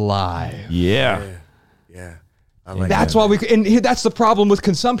fully alive. Yeah. Yeah. I like That's that. why and that's the problem with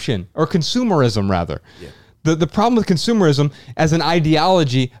consumption, or consumerism rather. Yeah. The problem with consumerism as an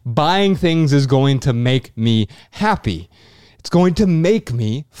ideology, buying things is going to make me happy. It's going to make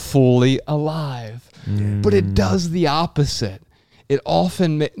me fully alive. But it does the opposite. It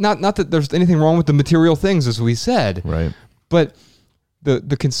often, not that there's anything wrong with the material things, as we said. Right. But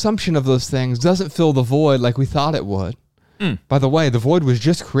the consumption of those things doesn't fill the void like we thought it would. By the way, the void was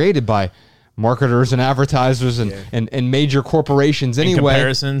just created by marketers and advertisers and major corporations anyway.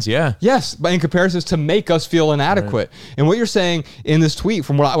 Comparisons, yeah. Yes, but in comparisons to make us feel inadequate. Right. And what you're saying in this tweet,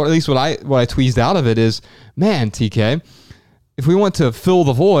 from what I tweezed out of it is, man, TK, if we want to fill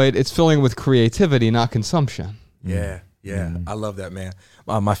the void, it's filling with creativity, not consumption. Yeah. I love that, man.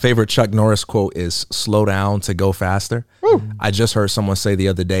 My favorite Chuck Norris quote is slow down to go faster. Woo. I just heard someone say the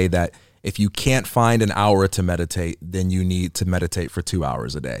other day that if you can't find an hour to meditate, then you need to meditate for 2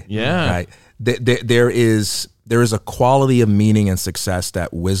 hours a day. Yeah. Right. There is a quality of meaning and success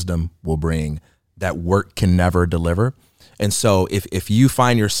that wisdom will bring that work can never deliver. And so if you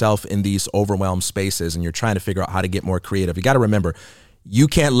find yourself in these overwhelmed spaces and you're trying to figure out how to get more creative, you got to remember, you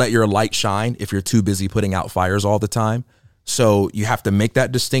can't let your light shine if you're too busy putting out fires all the time. So you have to make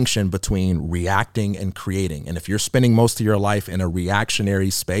that distinction between reacting and creating. And if you're spending most of your life in a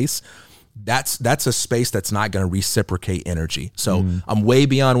reactionary space, that's a space that's not going to reciprocate energy. So I'm way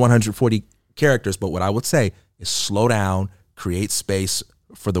beyond 140 characters, but what I would say is slow down, create space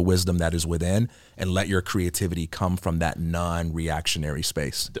for the wisdom that is within, and let your creativity come from that non-reactionary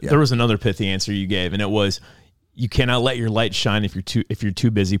space. There was another pithy answer you gave, and it was, you cannot let your light shine if you're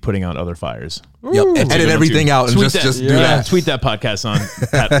too busy putting out other fires. Yep. Edit everything out and just do that. Tweet that podcast on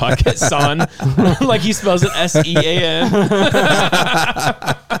that podcast on like he spells it SEAN.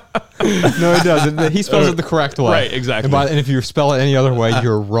 No, he doesn't. He spells it the correct way. Right, exactly. And if you spell it any other way,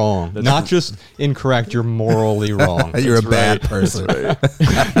 you're wrong. Not just incorrect, you're morally wrong. You're a bad person.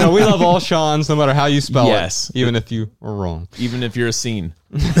 No, we love all Sean's, no matter how you spell Yes. it, even if you are wrong. Even if you're a scene.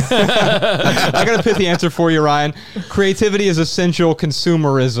 I got a pithy answer for you, Ryan. Creativity is essential.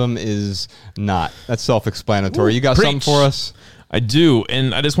 Consumerism is not. That's self-explanatory. You got Preach. something for us? I do,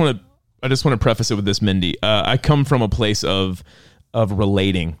 and I just want to preface it with this, Mindy. I come from a place of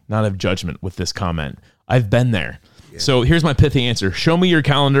relating, not of judgment with this comment. I've been there. So here's my pithy answer. Show me your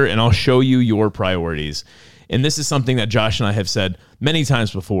calendar and I'll show you your priorities. And this is something that Josh and I have said many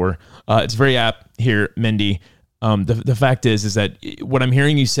times before. It's very apt here, Mindy. The fact is that what I'm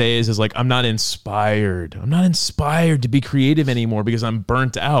hearing you say is like, I'm not inspired. I'm not inspired to be creative anymore because I'm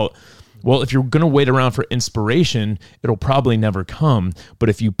burnt out. Well, if you're going to wait around for inspiration, it'll probably never come. But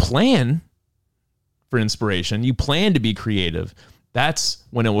if you plan for inspiration, you plan to be creative, that's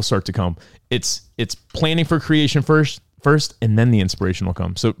when it will start to come. It's planning for creation first, and then the inspiration will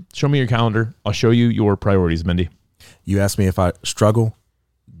come. So show me your calendar. I'll show you your priorities, Mindy. You asked me if I struggle.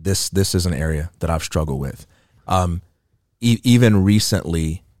 This is an area that I've struggled with. Even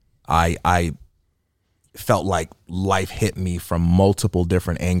recently, I felt like life hit me from multiple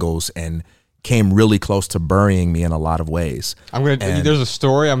different angles and came really close to burying me in a lot of ways. There's a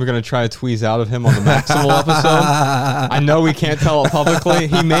story I'm gonna try to tweeze out of him on the Maximal episode. I know we can't tell it publicly.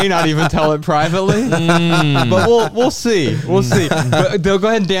 He may not even tell it privately. But we'll see. We'll see. But they'll go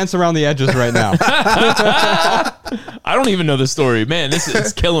ahead and dance around the edges right now. I don't even know the story, man.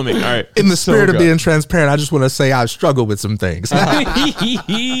 It's killing me. All right. In the spirit of being transparent, I just want to say I've struggled with some things.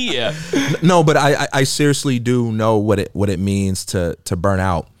 Yeah. No, but I seriously do know what it means to burn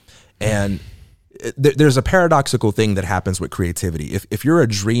out. And there's a paradoxical thing that happens with creativity. If you're a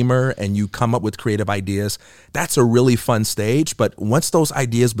dreamer and you come up with creative ideas, that's a really fun stage. But once those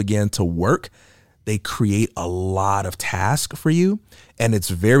ideas begin to work, they create a lot of tasks for you. And it's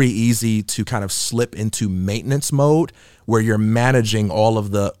very easy to kind of slip into maintenance mode where you're managing all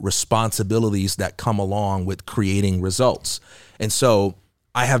of the responsibilities that come along with creating results. And so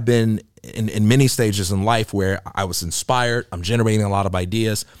I have been in many stages in life where I was inspired, I'm generating a lot of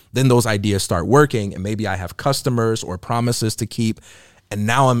ideas, then those ideas start working and maybe I have customers or promises to keep. And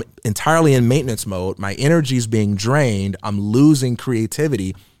now I'm entirely in maintenance mode. My energy is being drained. I'm losing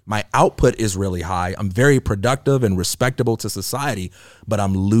creativity. My output is really high. I'm very productive and respectable to society, but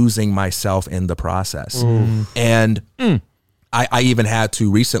I'm losing myself in the process. And I even had to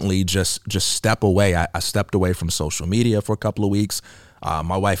recently just step away. I stepped away from social media for a couple of weeks.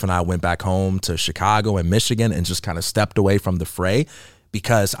 My wife and I went back home to Chicago and Michigan and just kind of stepped away from the fray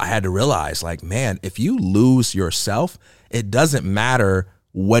because I had to realize, like, man, if you lose yourself, it doesn't matter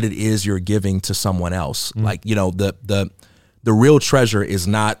what it is you're giving to someone else. Like, you know, the real treasure is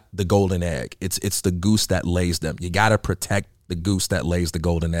not the golden egg. It's the goose that lays them. You got to protect the goose that lays the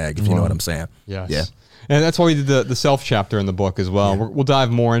golden egg, if you know what I'm saying. Yes. Yeah. And that's why we did the self chapter in the book as well. Yeah. We'll dive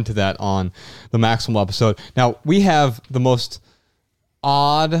more into that on the Maximal episode. Now, we have the most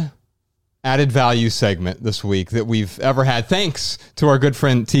odd added value segment this week that we've ever had, thanks to our good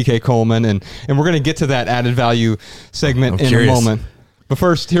friend TK Coleman. And we're going to get to that added value segment in a moment. But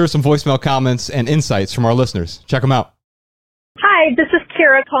first, here are some voicemail comments and insights from our listeners. Check them out. Hi, this is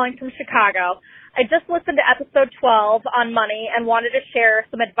Kira calling from Chicago. I just listened to episode 12 on money and wanted to share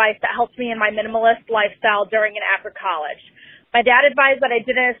some advice that helped me in my minimalist lifestyle during and after college. My dad advised that I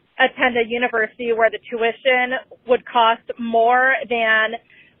didn't attend a university where the tuition would cost more than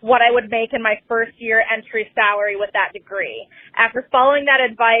what I would make in my first year entry salary with that degree. After following that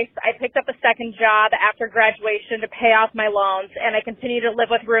advice, I picked up a second job after graduation to pay off my loans, and I continue to live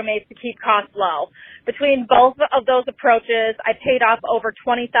with roommates to keep costs low. Between both of those approaches, I paid off over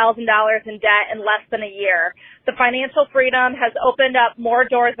 $20,000 in debt in less than a year. The financial freedom has opened up more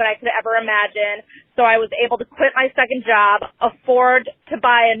doors than I could ever imagine, so I was able to quit my second job, afford to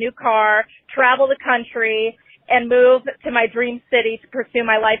buy a new car, travel the country, and move to my dream city to pursue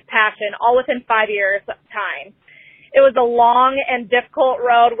my life passion, all within 5 years' time. It was a long and difficult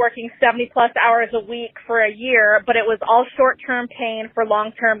road, working 70-plus hours a week for a year, but it was all short-term pain for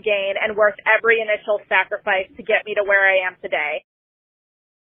long-term gain and worth every initial sacrifice to get me to where I am today.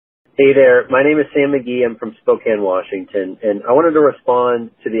 Hey there, my name is Sam McGee. I'm from Spokane, Washington, and I wanted to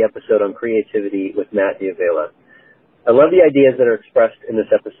respond to the episode on creativity with Matt D'Avella. I love the ideas that are expressed in this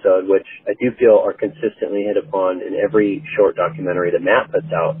episode, which I do feel are consistently hit upon in every short documentary that Matt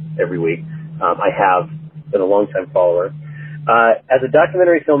puts out every week. I have been a long-time follower. As a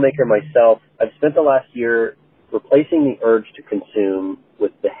documentary filmmaker myself, I've spent the last year replacing the urge to consume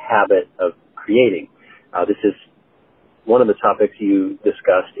with the habit of creating. This is one of the topics you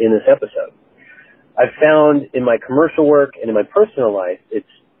discussed in this episode. I've found in my commercial work and in my personal life, it's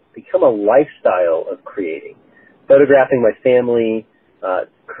become a lifestyle of creating. Photographing my family,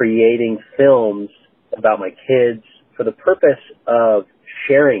 creating films about my kids for the purpose of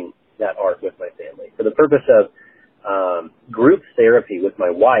sharing that art with my family, for the purpose of group therapy with my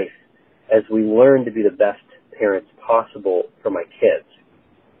wife as we learn to be the best parents possible for my kids.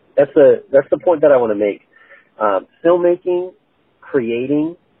 That's the point that I want to make. Filmmaking,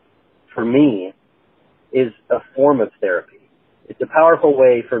 creating, for me, is a form of therapy. It's a powerful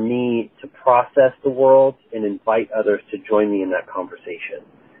way for me to process the world and invite others to join me in that conversation.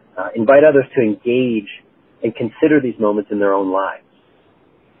 Invite others to engage and consider these moments in their own lives.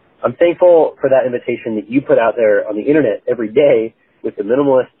 I'm thankful for that invitation that you put out there on the internet every day with the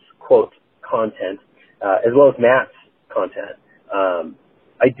Minimalist's quote content, as well as Matt's content.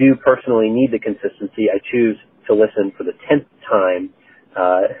 I do personally need the consistency. I choose to listen for the 10th time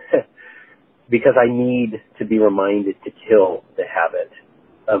because I need to be reminded to kill the habit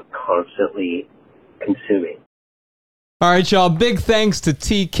of constantly consuming. All right, y'all. Big thanks to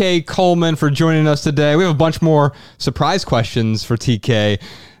TK Coleman for joining us today. We have a bunch more surprise questions for TK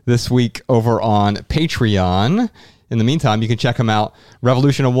this week over on Patreon. In the meantime, you can check him out.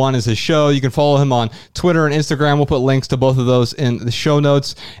 Revolution of One is his show. You can follow him on Twitter and Instagram. We'll put links to both of those in the show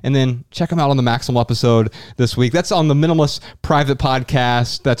notes. And then check him out on the Maximal episode this week. That's on the Minimalist private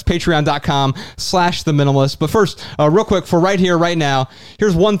podcast. That's patreon.com/The Minimalist. But first, real quick, for right here, right now,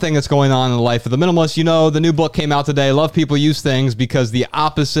 here's one thing that's going on in the life of The Minimalist. You know, the new book came out today. Love People Use Things because the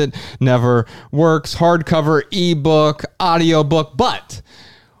opposite never works. Hardcover, ebook, audiobook, but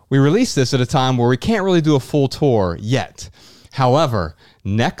we released this at a time where we can't really do a full tour yet. However,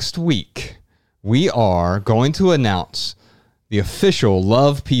 next week, we are going to announce the official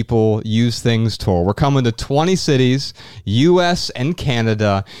Love People Use Things tour. We're coming to 20 cities, U.S. and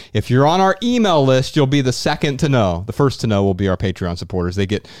Canada. If you're on our email list, you'll be the second to know. The first to know will be our Patreon supporters. They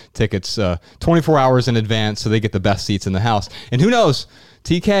get tickets 24 hours in advance, so they get the best seats in the house. And who knows?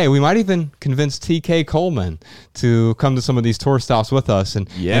 TK, we might even convince TK Coleman to come to some of these tour stops with us and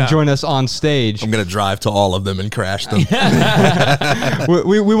join us on stage. I'm going to drive to all of them and crash them.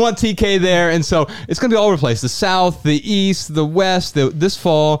 we want TK there, and so it's going to be all over the place. The South, the East, the West, this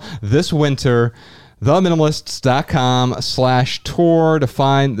fall, this winter. theminimalists.com/tour to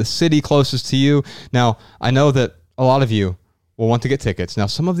find the city closest to you. Now, I know that a lot of you will want to get tickets. Now,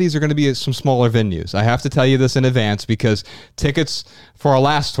 some of these are going to be at some smaller venues. I have to tell you this in advance because tickets for our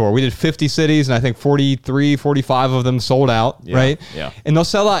last tour, we did 50 cities and I think 43, 45 of them sold out, right? Yeah. And they'll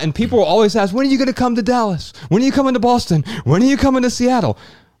sell out. And people will always ask, when are you going to come to Dallas? When are you coming to Boston? When are you coming to Seattle?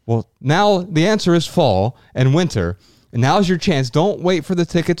 Well, now the answer is fall and winter. And now's your chance. Don't wait for the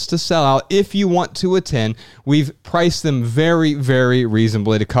tickets to sell out. If you want to attend, we've priced them very, very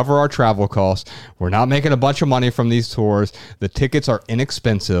reasonably to cover our travel costs. We're not making a bunch of money from these tours. The tickets are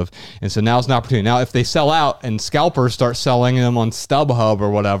inexpensive. And so now's an opportunity. Now, if they sell out and scalpers start selling them on StubHub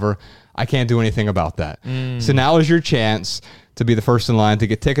or whatever, I can't do anything about that. So now is your chance to be the first in line to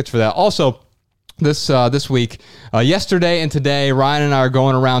get tickets for that. Also, this week, yesterday and today, Ryan and I are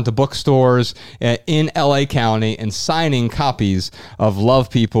going around to bookstores in LA County and signing copies of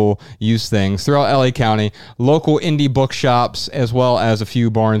Love People Use Things throughout LA County, local indie bookshops, as well as a few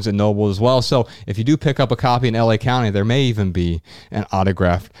Barnes and Noble as well. So if you do pick up a copy in LA County, there may even be an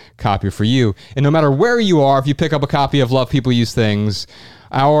autographed copy for you. And no matter where you are, if you pick up a copy of Love People Use Things,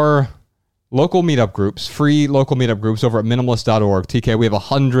 our local meetup groups, free local meetup groups over at minimalist.org. TK, we have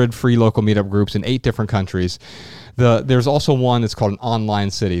 100 free local meetup groups in 8 different countries. There's also one that's called an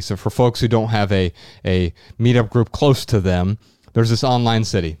online city. So for folks who don't have a meetup group close to them, there's this online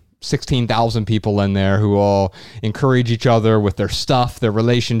city. 16,000 people in there who all encourage each other with their stuff, their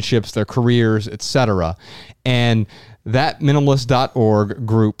relationships, their careers, etc. And that minimalist.org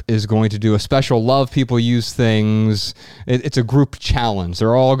group is going to do a special Love People Use Things. It's a group challenge.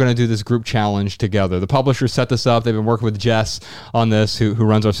 They're all going to do this group challenge together. The publishers set this up. They've been working with Jess on this, who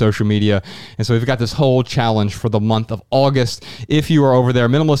runs our social media. And so we've got this whole challenge for the month of August. If you are over there,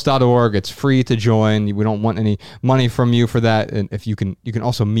 minimalist.org, it's free to join. We don't want any money from you for that. And if you can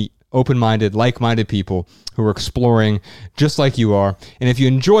also meet open-minded, like-minded people who are exploring just like you are. And if you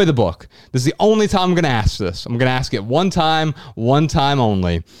enjoy the book, this is the only time I'm going to ask this. I'm going to ask it one time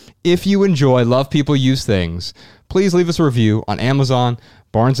only. If you enjoy Love People Use Things, please leave us a review on Amazon,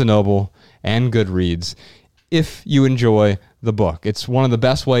 Barnes & Noble, and Goodreads. If you enjoy the book, it's one of the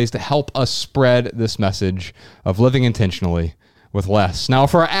best ways to help us spread this message of living intentionally with less. Now,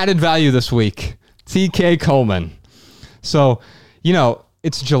 for our added value this week, TK Coleman. So,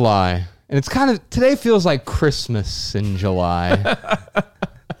 it's July, and it's today feels like Christmas in July.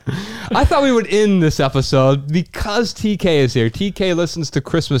 I thought we would end this episode because TK is here. TK listens to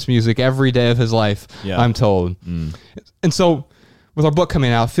Christmas music every day of his life, I'm told. And so with our book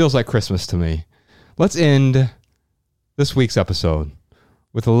coming out, it feels like Christmas to me. Let's end this week's episode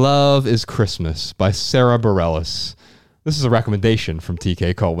with Love is Christmas by Sarah Bareilles. This is a recommendation from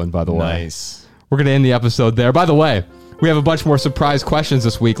TK Coleman, by the way. Nice. We're going to end the episode there. By the way, We have a bunch more surprise questions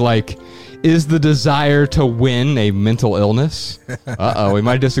this week, like, is the desire to win a mental illness? Uh-oh, we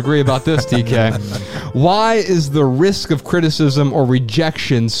might disagree about this, TK. Why is the risk of criticism or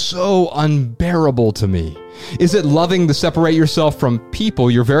rejection so unbearable to me? Is it loving to separate yourself from people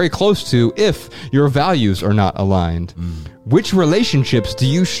you're very close to if your values are not aligned? Which relationships do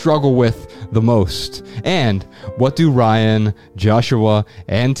you struggle with the most? And what do Ryan, Joshua,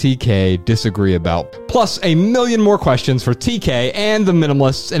 and TK disagree about? Plus a million more questions for TK and the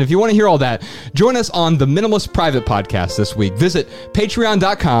Minimalists. And if you want to hear all that, join us on the Minimalist Private Podcast this week. Visit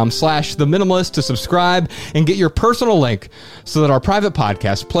patreon.com/The Minimalist to subscribe and get your personal link so that our private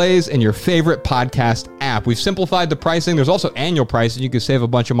podcast plays in your favorite podcast app. We've simplified the pricing. There's also annual pricing. You can save a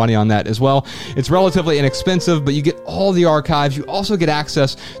bunch of money on that as well. It's relatively inexpensive, but you get all the archives. You also get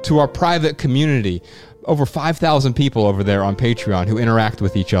access to our private community. Over 5,000 people over there on Patreon who interact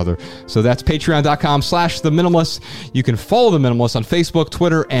with each other. So that's patreon.com/The Minimalist. You can follow The Minimalist on Facebook,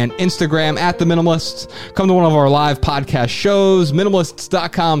 Twitter, and Instagram at The Minimalists. Come to one of our live podcast shows.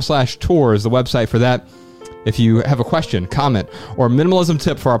 Minimalists.com/tour is the website for that. If you have a question, comment, or minimalism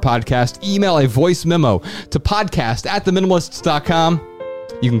tip for our podcast, email a voice memo to podcast@theminimalists.com.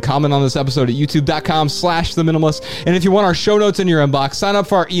 You can comment on this episode at youtube.com/The Minimalist. And if you want our show notes in your inbox, sign up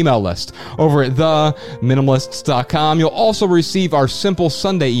for our email list over at theminimalists.com. You'll also receive our Simple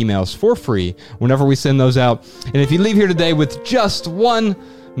Sunday emails for free whenever we send those out. And if you leave here today with just one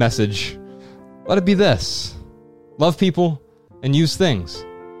message, let it be this: love people and use things,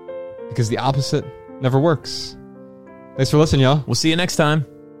 because the opposite never works. Thanks for listening, y'all. We'll see you next time.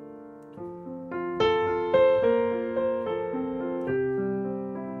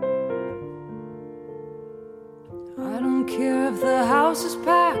 I don't care if the house is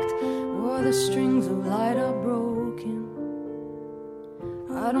packed or the strings of light are broken.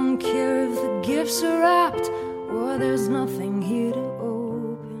 I don't care if the gifts are wrapped or there's nothing here to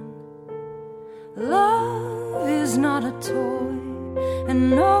open. Love is not a toy, and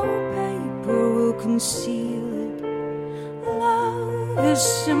no paper will conceal it. Love is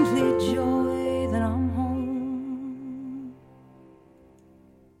simply joy that I'm home.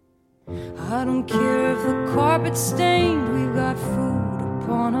 I don't care if the carpet's stained, we've got food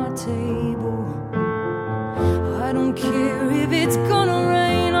upon our table. I don't care if it's gonna rain